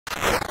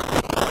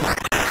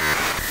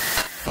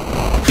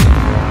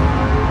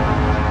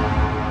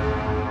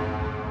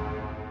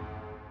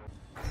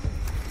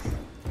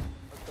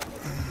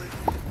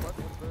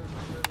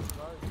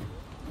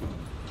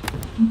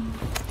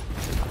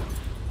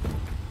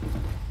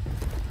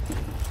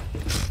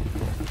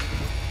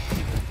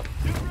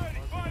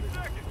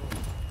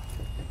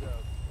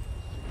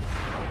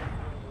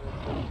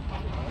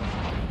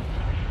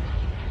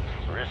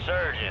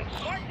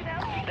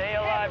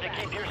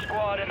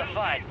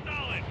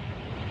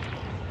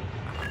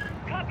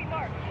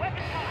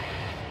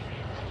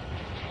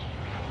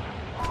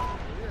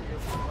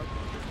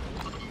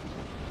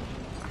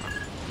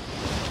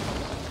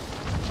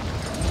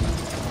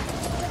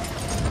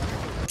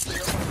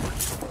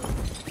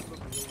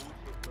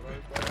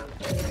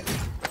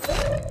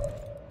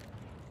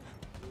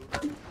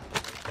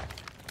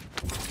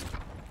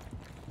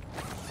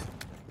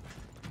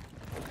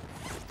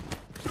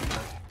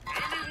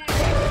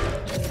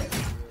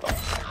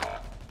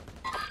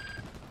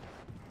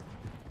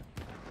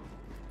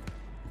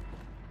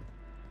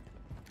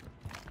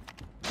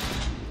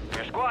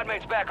Squad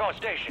mates back on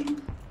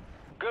station.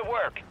 Good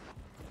work.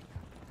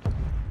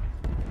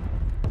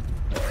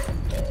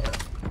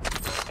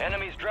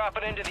 Enemies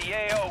dropping into the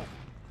AO.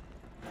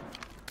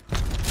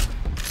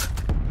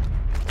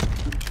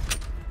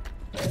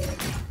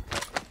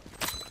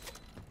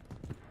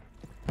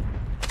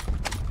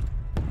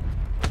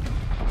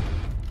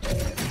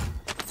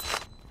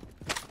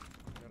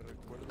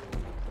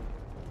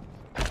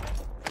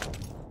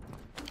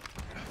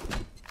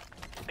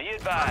 Be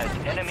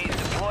advised, enemies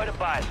deployed a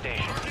buy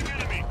station.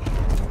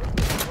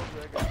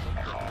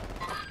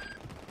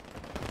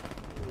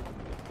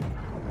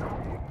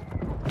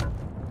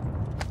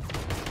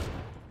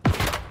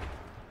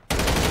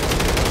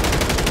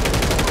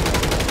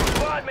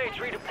 Squad mates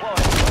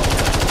redeployed.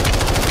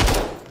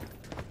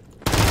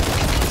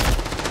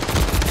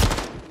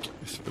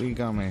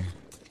 Explícame.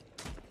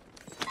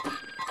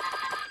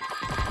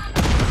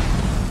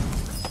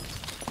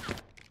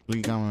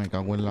 Explícame, me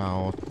cago en la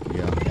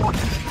hostia.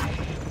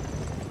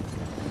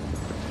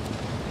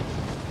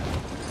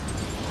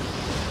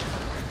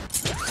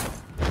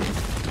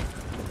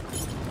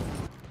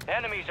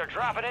 Enemies are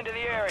dropping into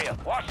the area.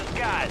 Watch the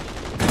skies.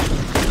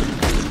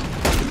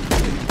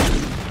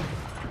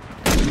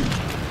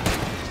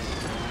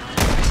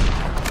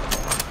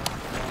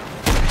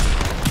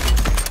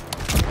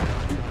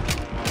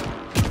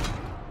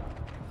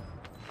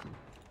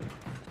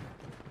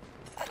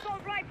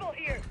 Assault rifle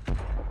here.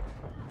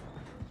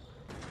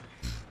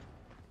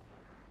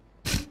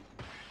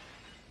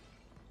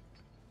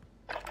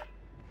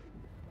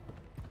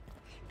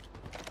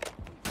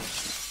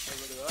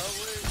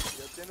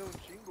 Tiene un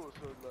chingo,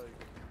 so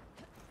like.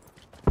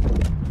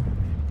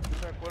 No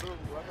me acuerdo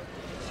jugar.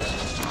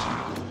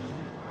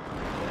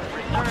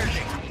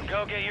 Resurging. Go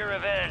get your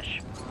revenge.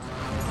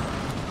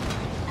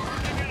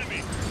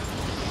 Enemy.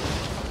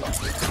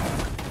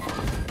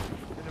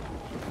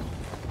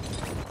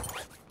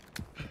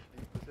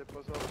 Se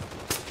pasó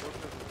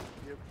cosas de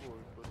tiempo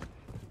y pues.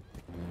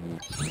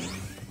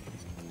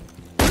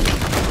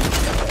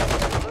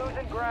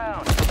 Losing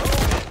ground.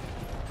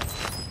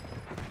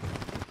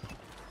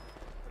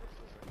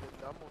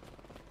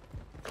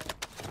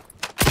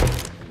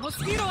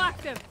 Mosquito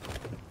active.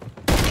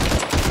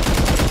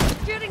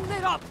 Getting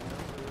lit up.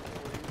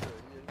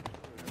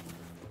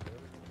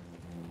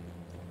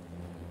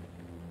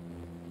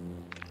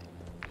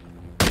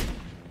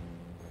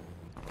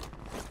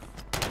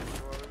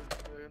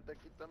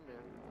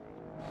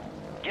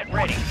 Get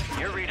ready.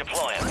 You're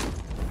redeploying.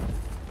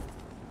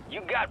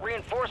 You got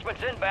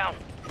reinforcements inbound.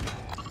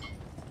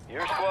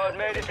 Your squad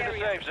made it to the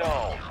safe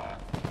zone.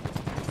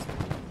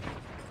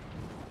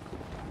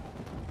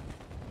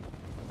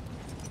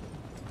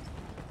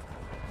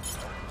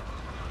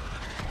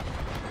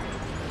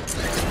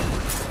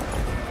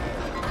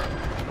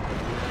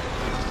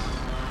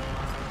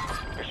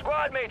 Your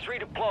squad mates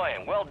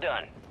redeploying. Well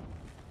done.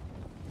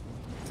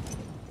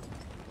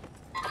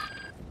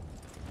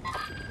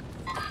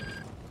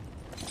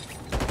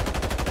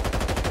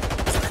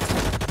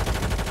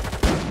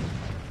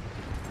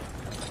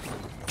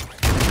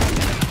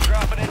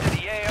 Dropping into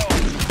the AO.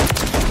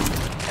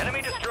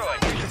 Enemy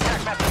destroyed. Use your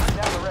attack method to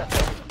down the rest.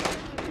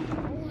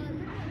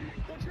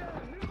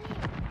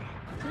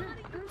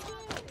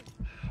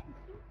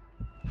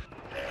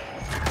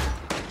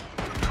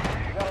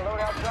 You got a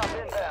loadout drop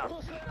inbound.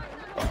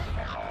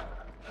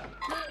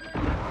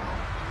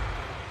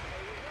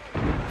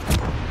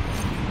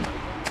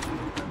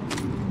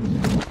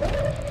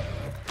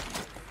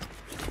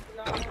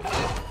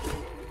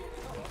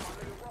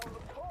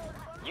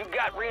 You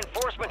got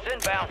reinforcements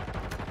inbound.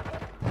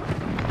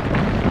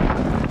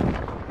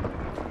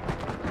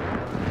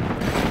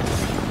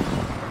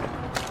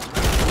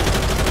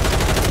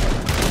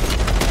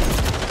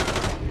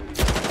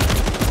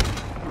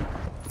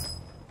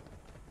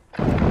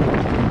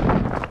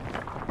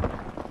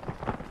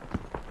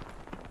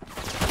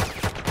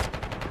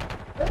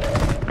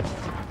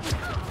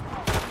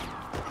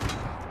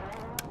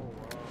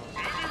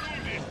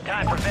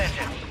 Time for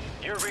vengeance.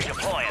 You're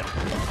redeploying.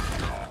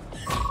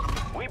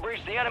 We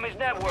breached the enemy's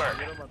network.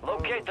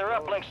 Locate their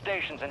uplink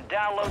stations and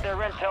download their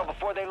intel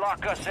before they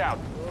lock us out.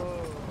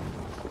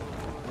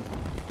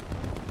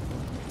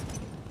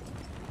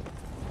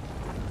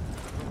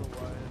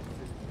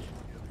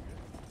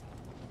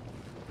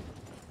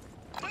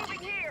 Moving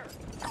here.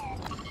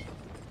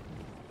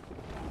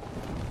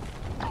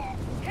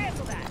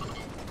 Cancel that.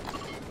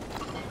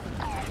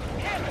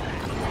 Cancel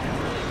that.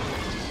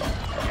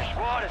 Your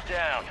squad is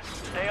down.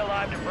 Stay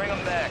alive to bring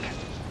them back.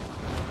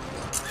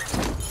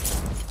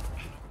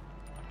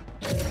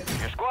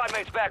 squad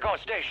mates back on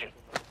station.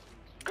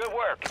 Good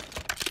work.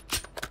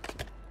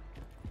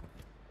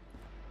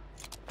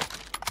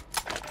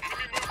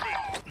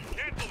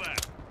 Cancel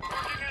that.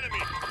 Marking enemy.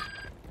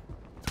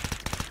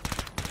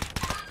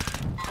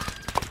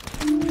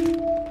 Enemy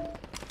marked.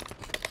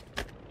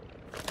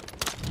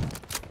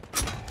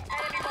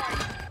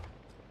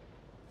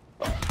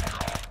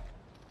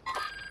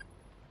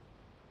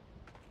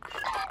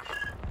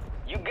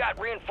 You got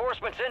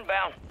reinforcements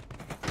inbound.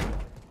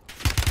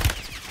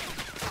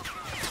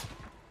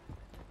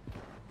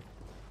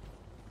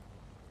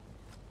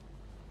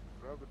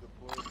 Grab a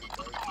deployable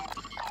bike.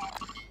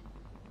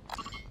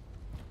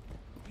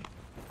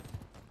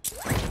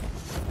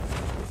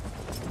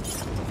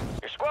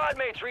 Your squad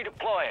mates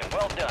redeploying.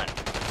 Well done.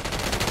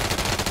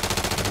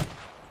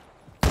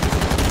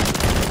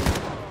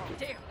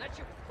 Damn, that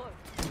shit was close.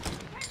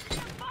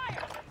 Taking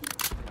fire!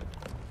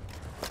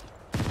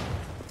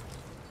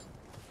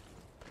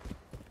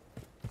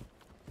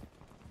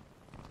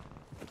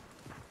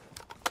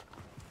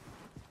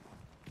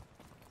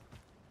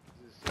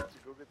 Is it set to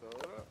go get the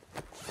other?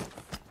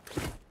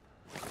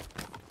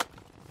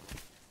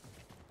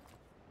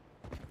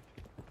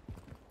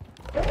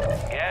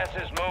 Gas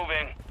is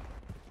moving.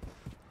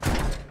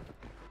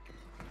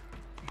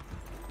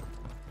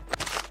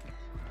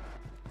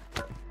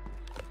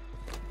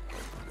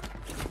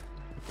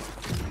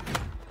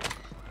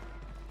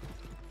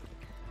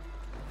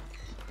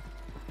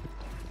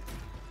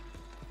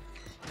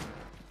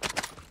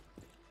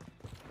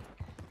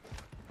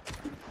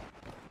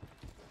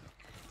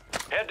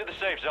 Head to the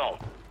safe zone.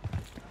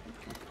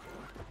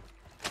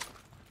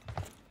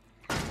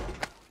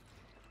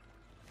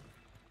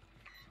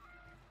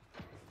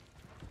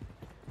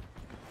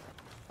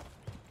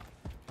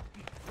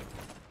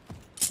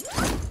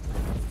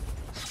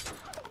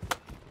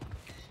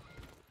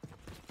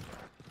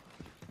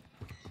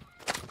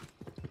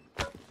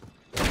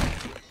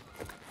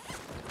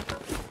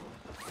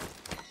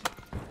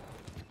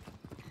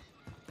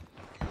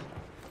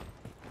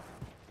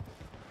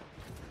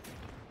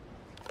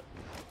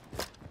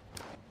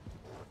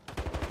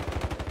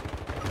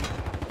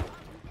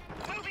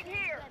 Moving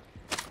here!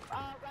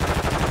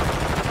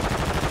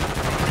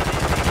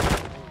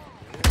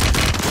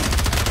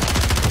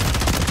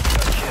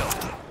 Good kill.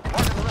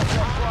 Marking the rest of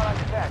that squad on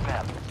your attack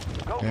map.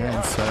 Go Es get en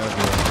her.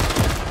 serio.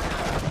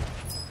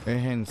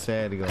 Es en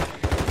serio.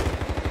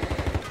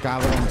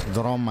 Cabrón,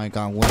 drama y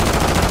cabrón.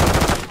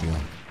 Tío.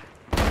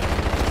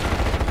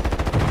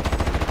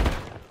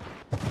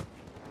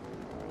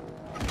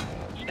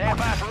 Stand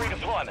by for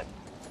redeployment.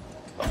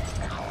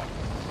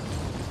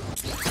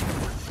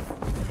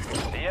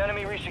 The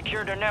enemy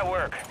resecured their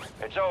network.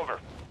 It's over.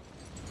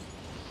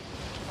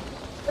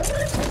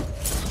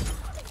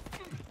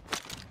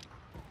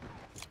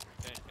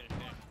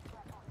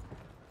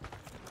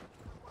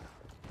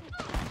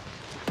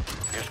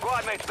 Your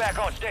squad mates back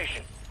on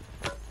station.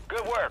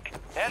 Good work.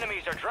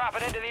 Enemies are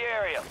dropping into the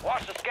area.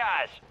 Watch the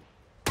skies.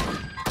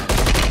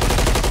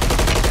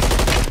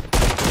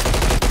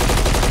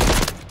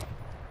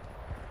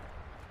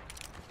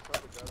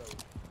 Probably got out.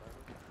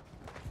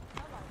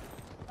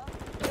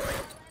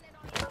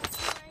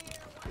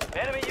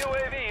 Enemy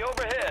UAV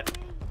overhead.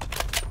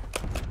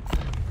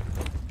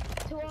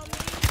 Two on me.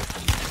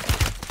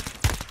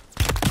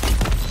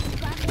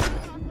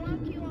 One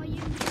kill on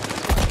you.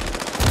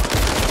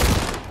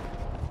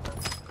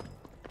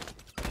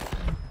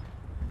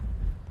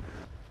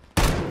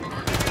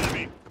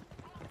 Enemy.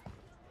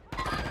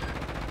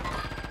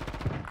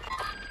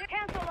 To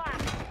cancel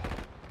that!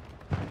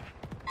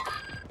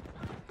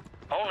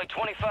 Only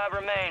 25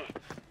 remain.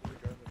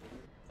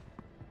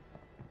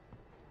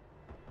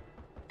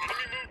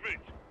 Enemy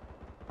movement.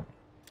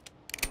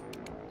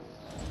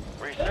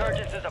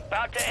 Resurgence is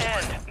about to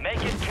end.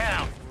 Make it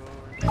count.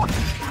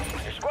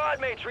 Your squad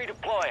mates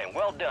redeploying.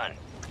 Well done.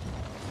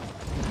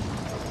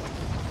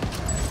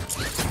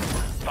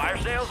 Fire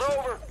sale's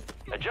over.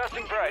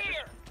 Adjusting prices.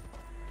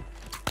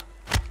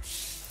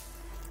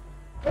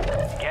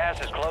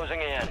 Gas is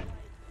closing in.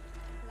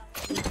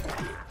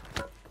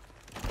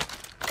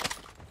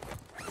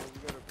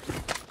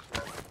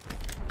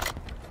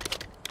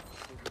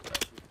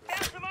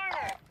 Found some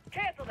armor!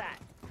 Cancel that!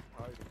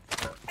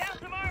 Found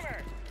some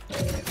armor!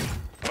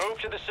 Move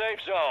to the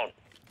safe zone.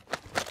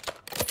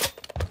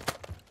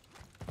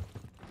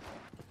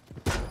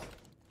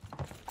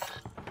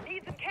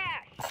 Need some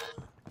cash!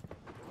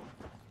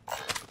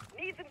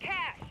 Need some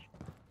cash!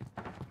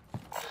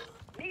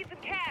 Need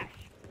some cash!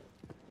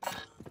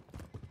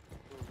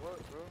 What,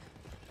 bro?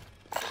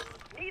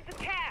 Need some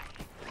cash!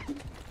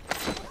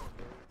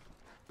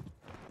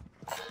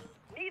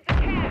 Need some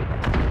cash!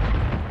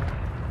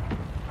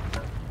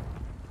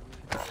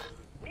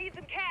 Need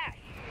some cash!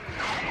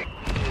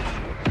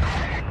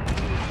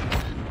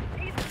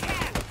 Need some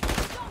cash!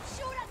 Don't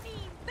shoot at me,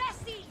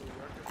 Bessie!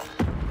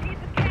 Need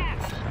some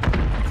cash!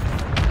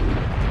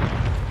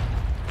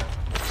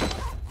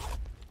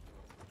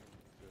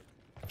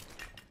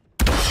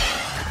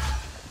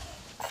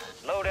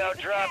 Loadout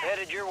drop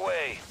headed your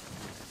way.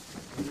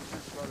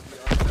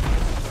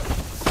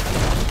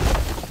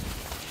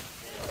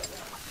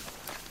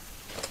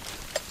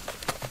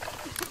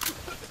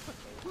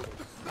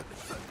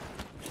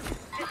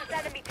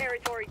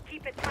 territory.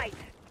 Keep it tight.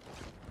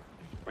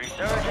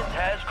 Resurgence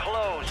has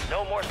closed.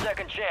 No more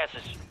second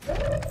chances. Can't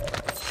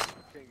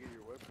get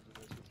your weapons in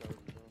this. It's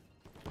already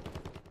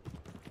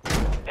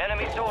done.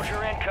 Enemy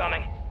soldier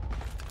incoming.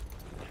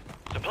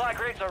 Supply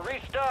crates are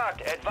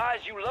restocked. Advise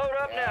you load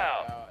up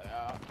now.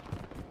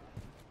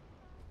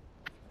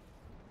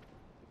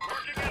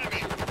 Marking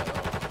enemy.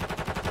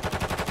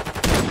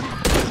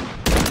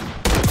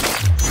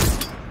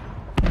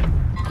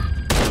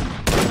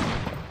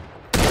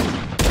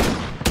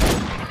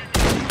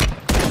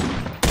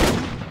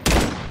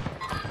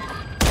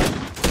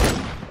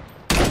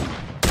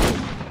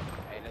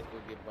 Hey, let's go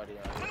get buddy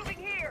on. Moving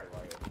here.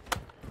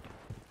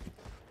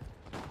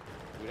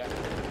 Do that.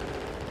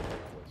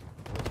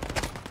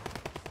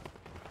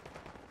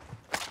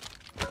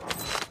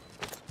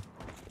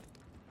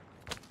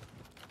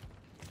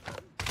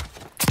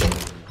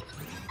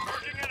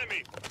 Marking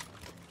enemy.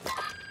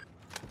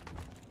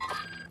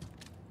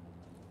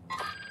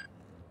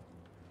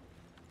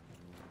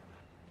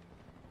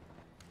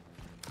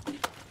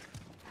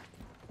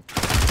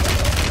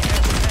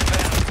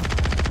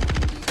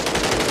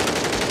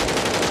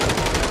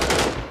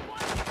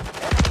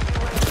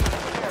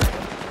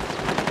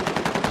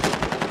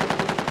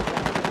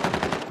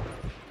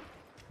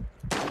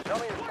 Some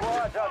of your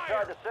squads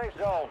outside the safe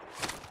zone.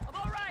 I'm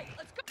all right.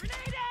 Let's go.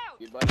 Grenade out.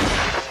 Get buddy. Get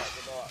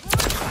off.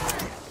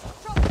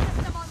 Drop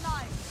system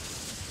online.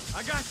 I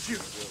got you.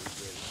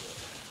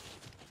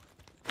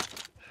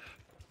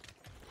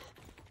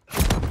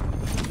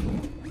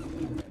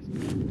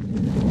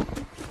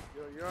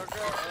 Yo, y'all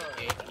got,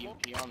 Hey,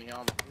 he on me.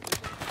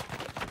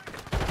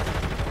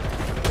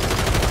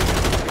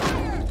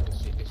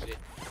 Good shit.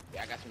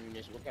 Yeah, I got some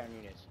munitions. What kind of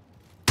munitions?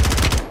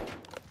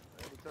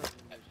 any type of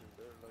munition,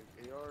 they're like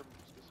AR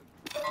specific.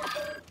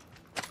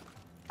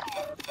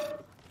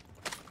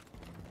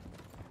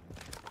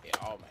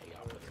 Yeah, all my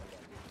AR.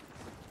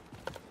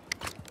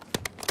 I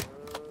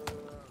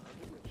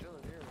think we're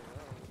chilling here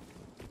now.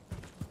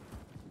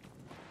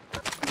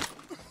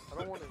 I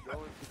don't want to go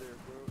into there,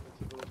 bro.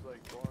 Into those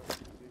like barns.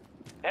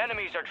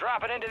 Enemies are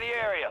dropping into the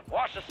area.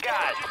 Watch the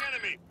skies. Marking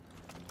enemy.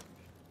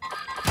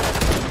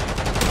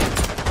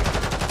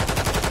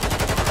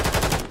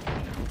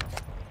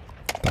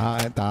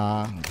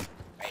 Ta.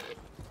 Hey,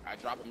 I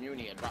drop a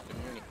muni.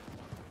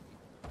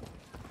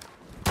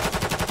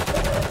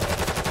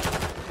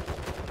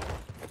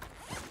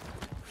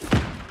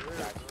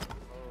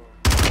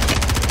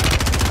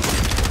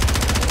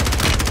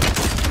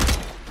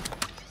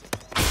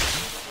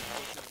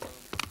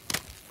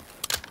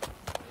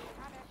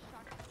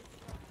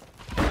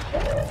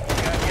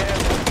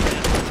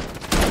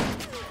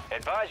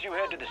 Advise you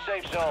head to the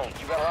safe zone.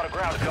 You got a lot of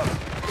ground to cover.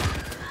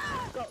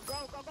 Go.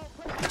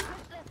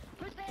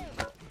 Push there.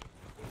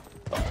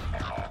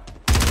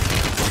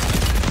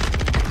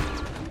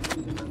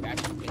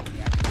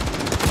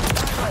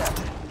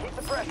 Keep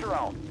the pressure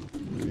on.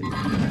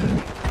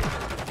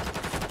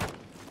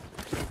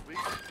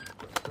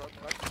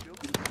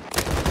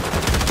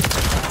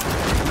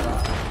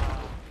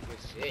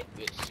 Good shit.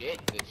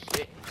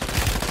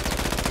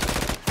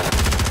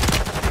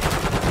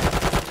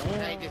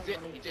 Hey,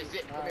 just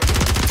it.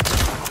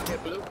 Come here,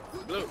 blue.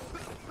 Enemy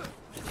movement.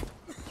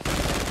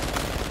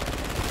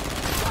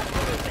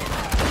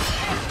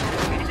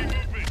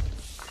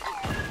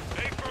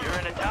 Stay firm. You're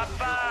in the top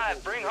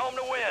 5. Bring home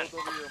the win.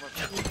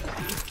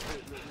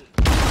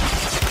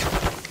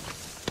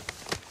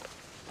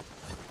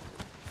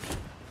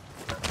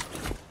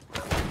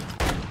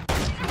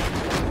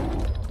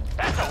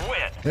 That's a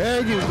win.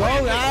 There you go,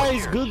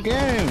 guys. Good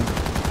game.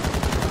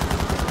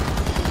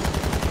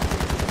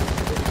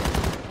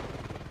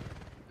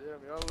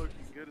 Damn, y'all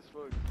looking good as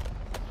fuck.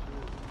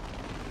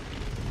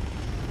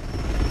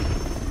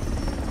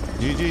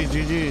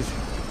 GG's.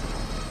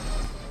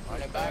 On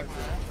the back,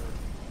 man.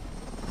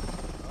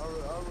 I'll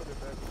run it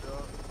back with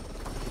y'all.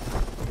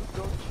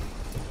 Don't cheat,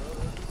 bro.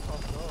 That's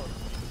top dog.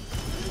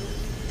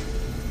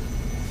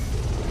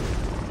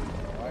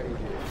 Why you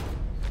here?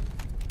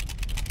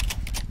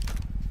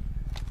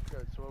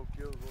 Got 12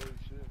 kills, holy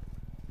shit.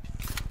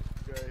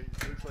 Guy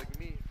looks like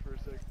me for a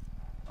second.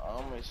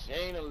 I'm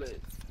ashamed of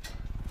it.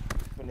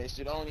 Putting that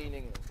shit on these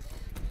niggas.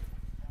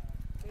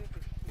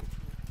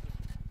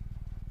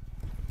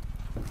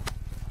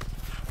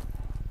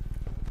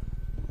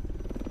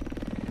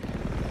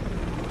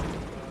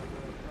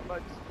 I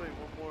might just play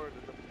one more and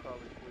then I'm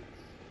probably quits.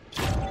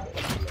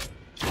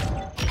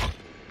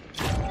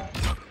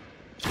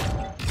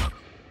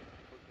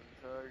 Fucking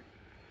tired.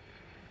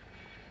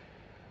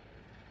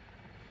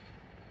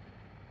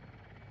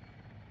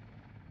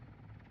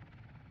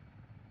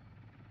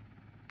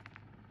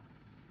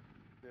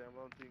 Damn, I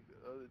don't think the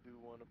other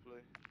dude wanna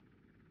play.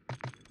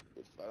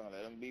 If I don't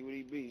let him be what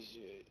he be,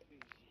 shit.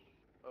 It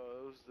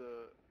was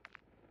the.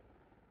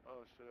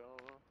 Oh shit, I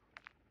don't know.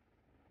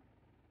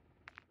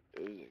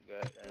 It was a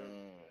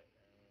goddamn.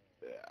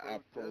 I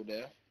pro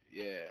death.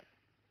 Yeah.